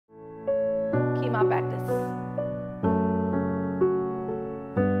Keema Pattice.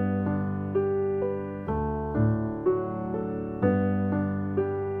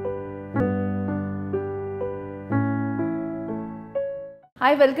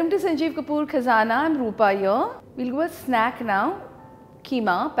 Hi, welcome to Sanjeev Kapoor Khazana. I'm Rupa here. We'll go a snack now,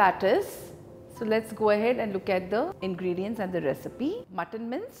 Keema Pattice. So let's go ahead and look at the ingredients and the recipe. Mutton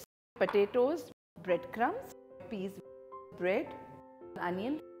mince, potatoes, breadcrumbs, peas, bread,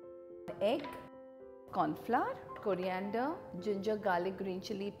 onion, egg, corn flour, coriander, ginger, garlic, green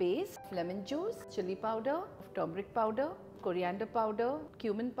chili paste, lemon juice, chili powder, turmeric powder, coriander powder,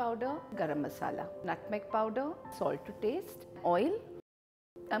 cumin powder, garam masala, nutmeg powder, salt to taste, oil.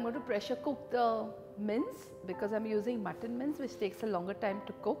 I'm going to pressure cook the mince because I'm using mutton mince, which takes a longer time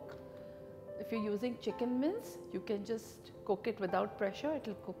to cook. If you're using chicken mince, you can just cook it without pressure, it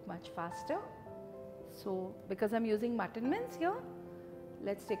will cook much faster. So because I'm using mutton mince here,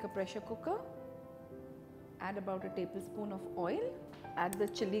 let's take a pressure cooker, add about a tablespoon of oil, add the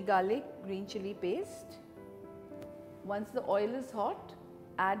chili garlic green chili paste. Once the oil is hot,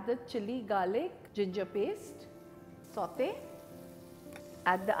 add the chili garlic ginger paste, saute,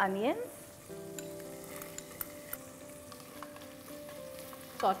 add the onions,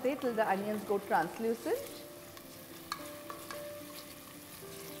 saute till the onions go translucent.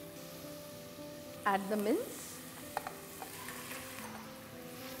 Add the mince.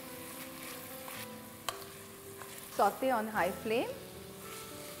 Saute on high flame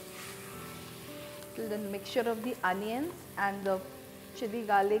till the mixture of the onions and the chili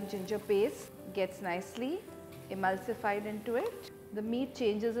garlic ginger paste gets nicely emulsified into it. The meat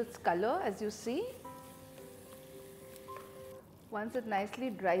changes its color, as you see. Once it nicely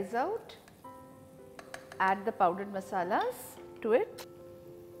dries out, add the powdered masalas to it.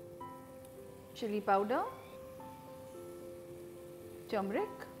 Chili powder, turmeric,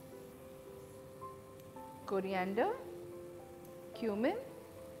 coriander, cumin,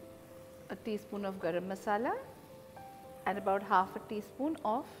 a teaspoon of garam masala and about half a teaspoon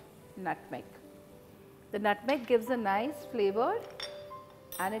of nutmeg. The nutmeg gives a nice flavor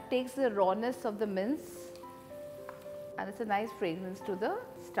and it takes the rawness of the mince and it's a nice fragrance to the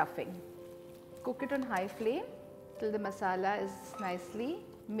stuffing. Cook it on high flame till the masala is nicely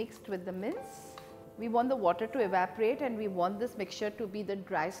mixed with the mince. We want the water to evaporate and we want this mixture to be the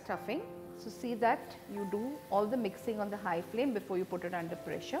dry stuffing. So see that you do all the mixing on the high flame before you put it under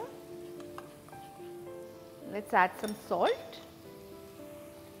pressure. Let's add some salt.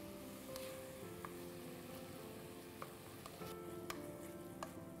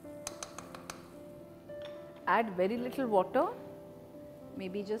 Add very little water,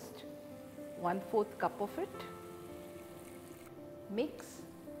 maybe just 1/4 cup of it. Mix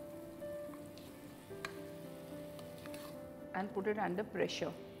and put it under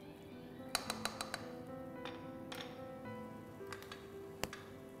pressure.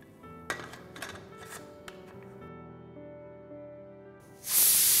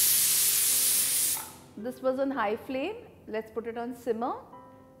 This was on high flame. Let's put it on simmer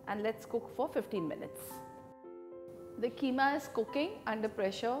and let's cook for 15 minutes. The keema is cooking under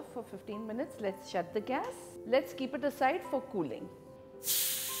pressure for 15 minutes. Let's shut the gas. Let's keep it aside for cooling.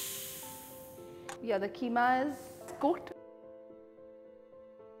 Yeah, the keema is cooked,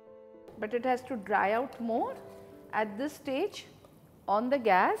 but it has to dry out more. At this stage, on the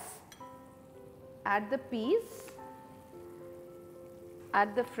gas, add the peas,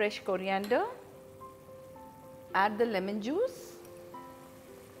 add the fresh coriander, add the lemon juice,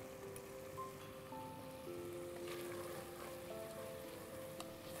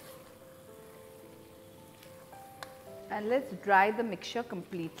 and let's dry the mixture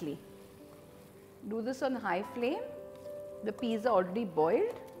completely. Do this on high flame. The peas are already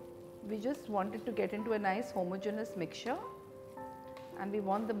boiled. We just want it to get into a nice homogeneous mixture and we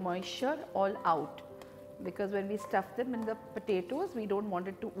want the moisture all out because when we stuff them in the potatoes, we don't want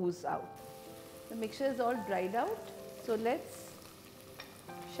it to ooze out. The mixture is all dried out, so let's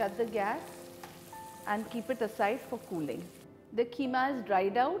shut the gas and keep it aside for cooling. The keema is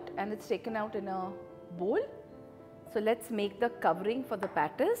dried out and it's taken out in a bowl. So let's make the covering for the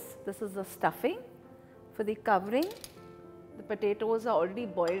pattice. This is the stuffing. For the covering, the potatoes are already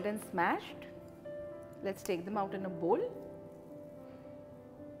boiled and smashed. Let's take them out in a bowl.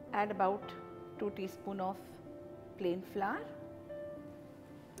 Add about 2 teaspoons of plain flour,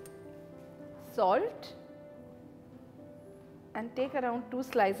 salt, and take around 2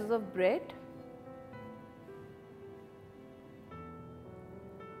 slices of bread.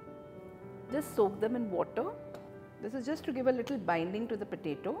 Just soak them in water. This is just to give a little binding to the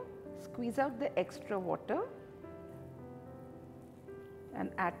potato. Squeeze out the extra water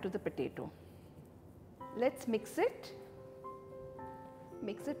and add to the potato. Let's mix it.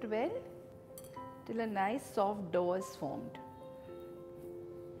 Mix it well till a nice soft dough is formed.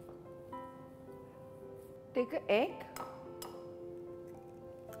 Take an egg,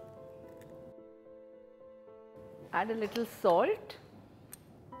 add a little salt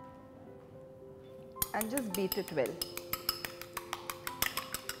and just beat it well.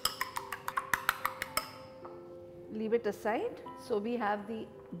 Leave it aside. So we have the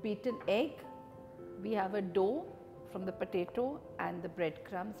beaten egg, we have a dough from the potato and the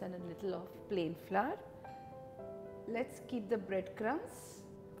breadcrumbs and a little of plain flour. Let's keep the breadcrumbs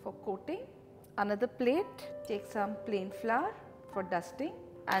for coating. Another plate, take some plain flour for dusting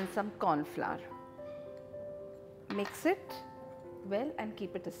and some corn flour. Mix it well and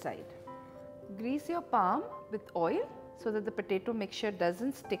keep it aside. Grease your palm with oil so that the potato mixture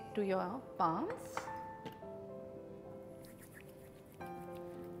doesn't stick to your palms.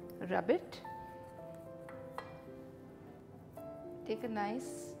 Rub it. Take a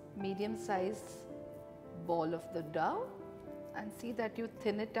nice medium-sized ball of the dough and see that you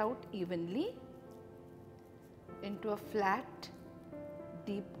thin it out evenly into a flat,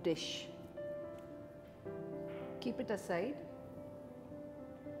 deep dish. Keep it aside.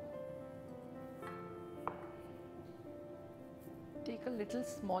 Take a little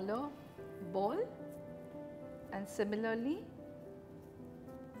smaller ball and similarly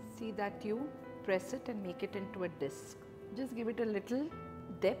see that you press it and make it into a disc. Just give it a little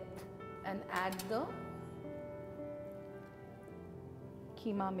depth and add the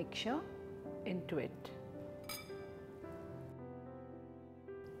keema mixture into it.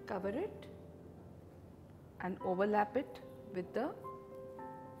 Cover it and overlap it with the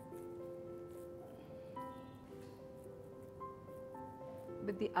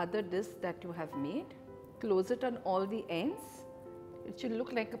other disc that you have made. Close it on all the ends. It should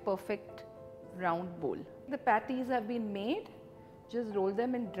look like a perfect round bowl. The patties have been made. Just roll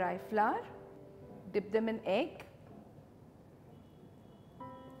them in dry flour, dip them in egg,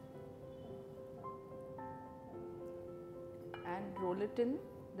 and roll it in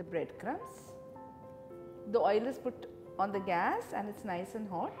the breadcrumbs. The oil is put on the gas and it's nice and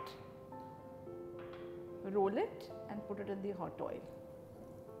hot. Roll it and put it in the hot oil.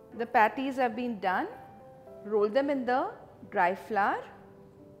 The patties have been done. Roll them in the dry flour.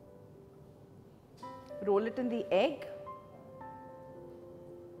 Roll it in the egg.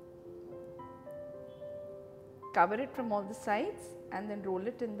 Cover it from all the sides and then roll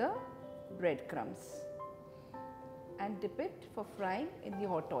it in the breadcrumbs and dip it for frying in the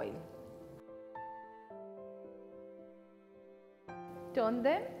hot oil. Turn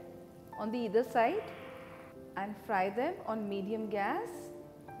them on the either side and fry them on medium gas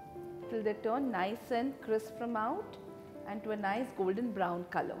till they turn nice and crisp from out and to a nice golden brown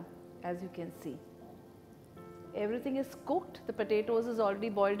color, as you can see. Everything is cooked. The potatoes is already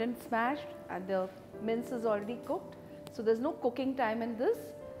boiled and smashed and the mince is already cooked. So there's no cooking time in this.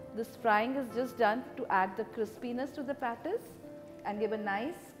 This frying is just done to add the crispiness to the patties and give a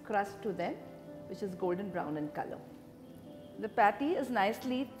nice crust to them, which is golden brown in color. The patty is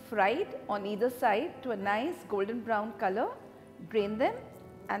nicely fried on either side to a nice golden brown color. Drain them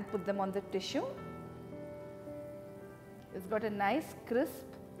and put them on the tissue. It's got a nice crisp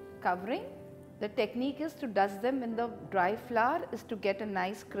covering. The technique is to dust them in the dry flour is to get a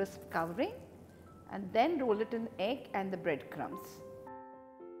nice crisp covering and then roll it in egg and the breadcrumbs.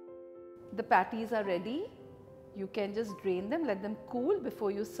 The patties are ready. You can just drain them, let them cool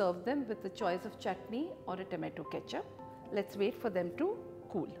before you serve them with the choice of chutney or a tomato ketchup. Let's wait for them to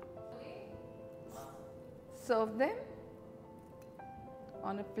cool. Serve them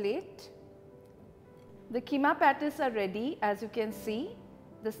on a plate. The keema patties are ready. As you can see,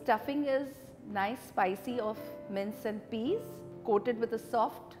 the stuffing is nice spicy of mince and peas coated with a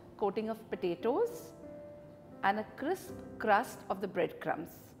soft coating of potatoes and a crisp crust of the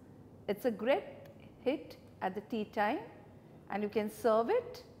breadcrumbs. It's a great hit at the tea time and you can serve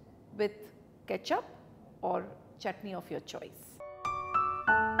it with ketchup or chutney of your choice.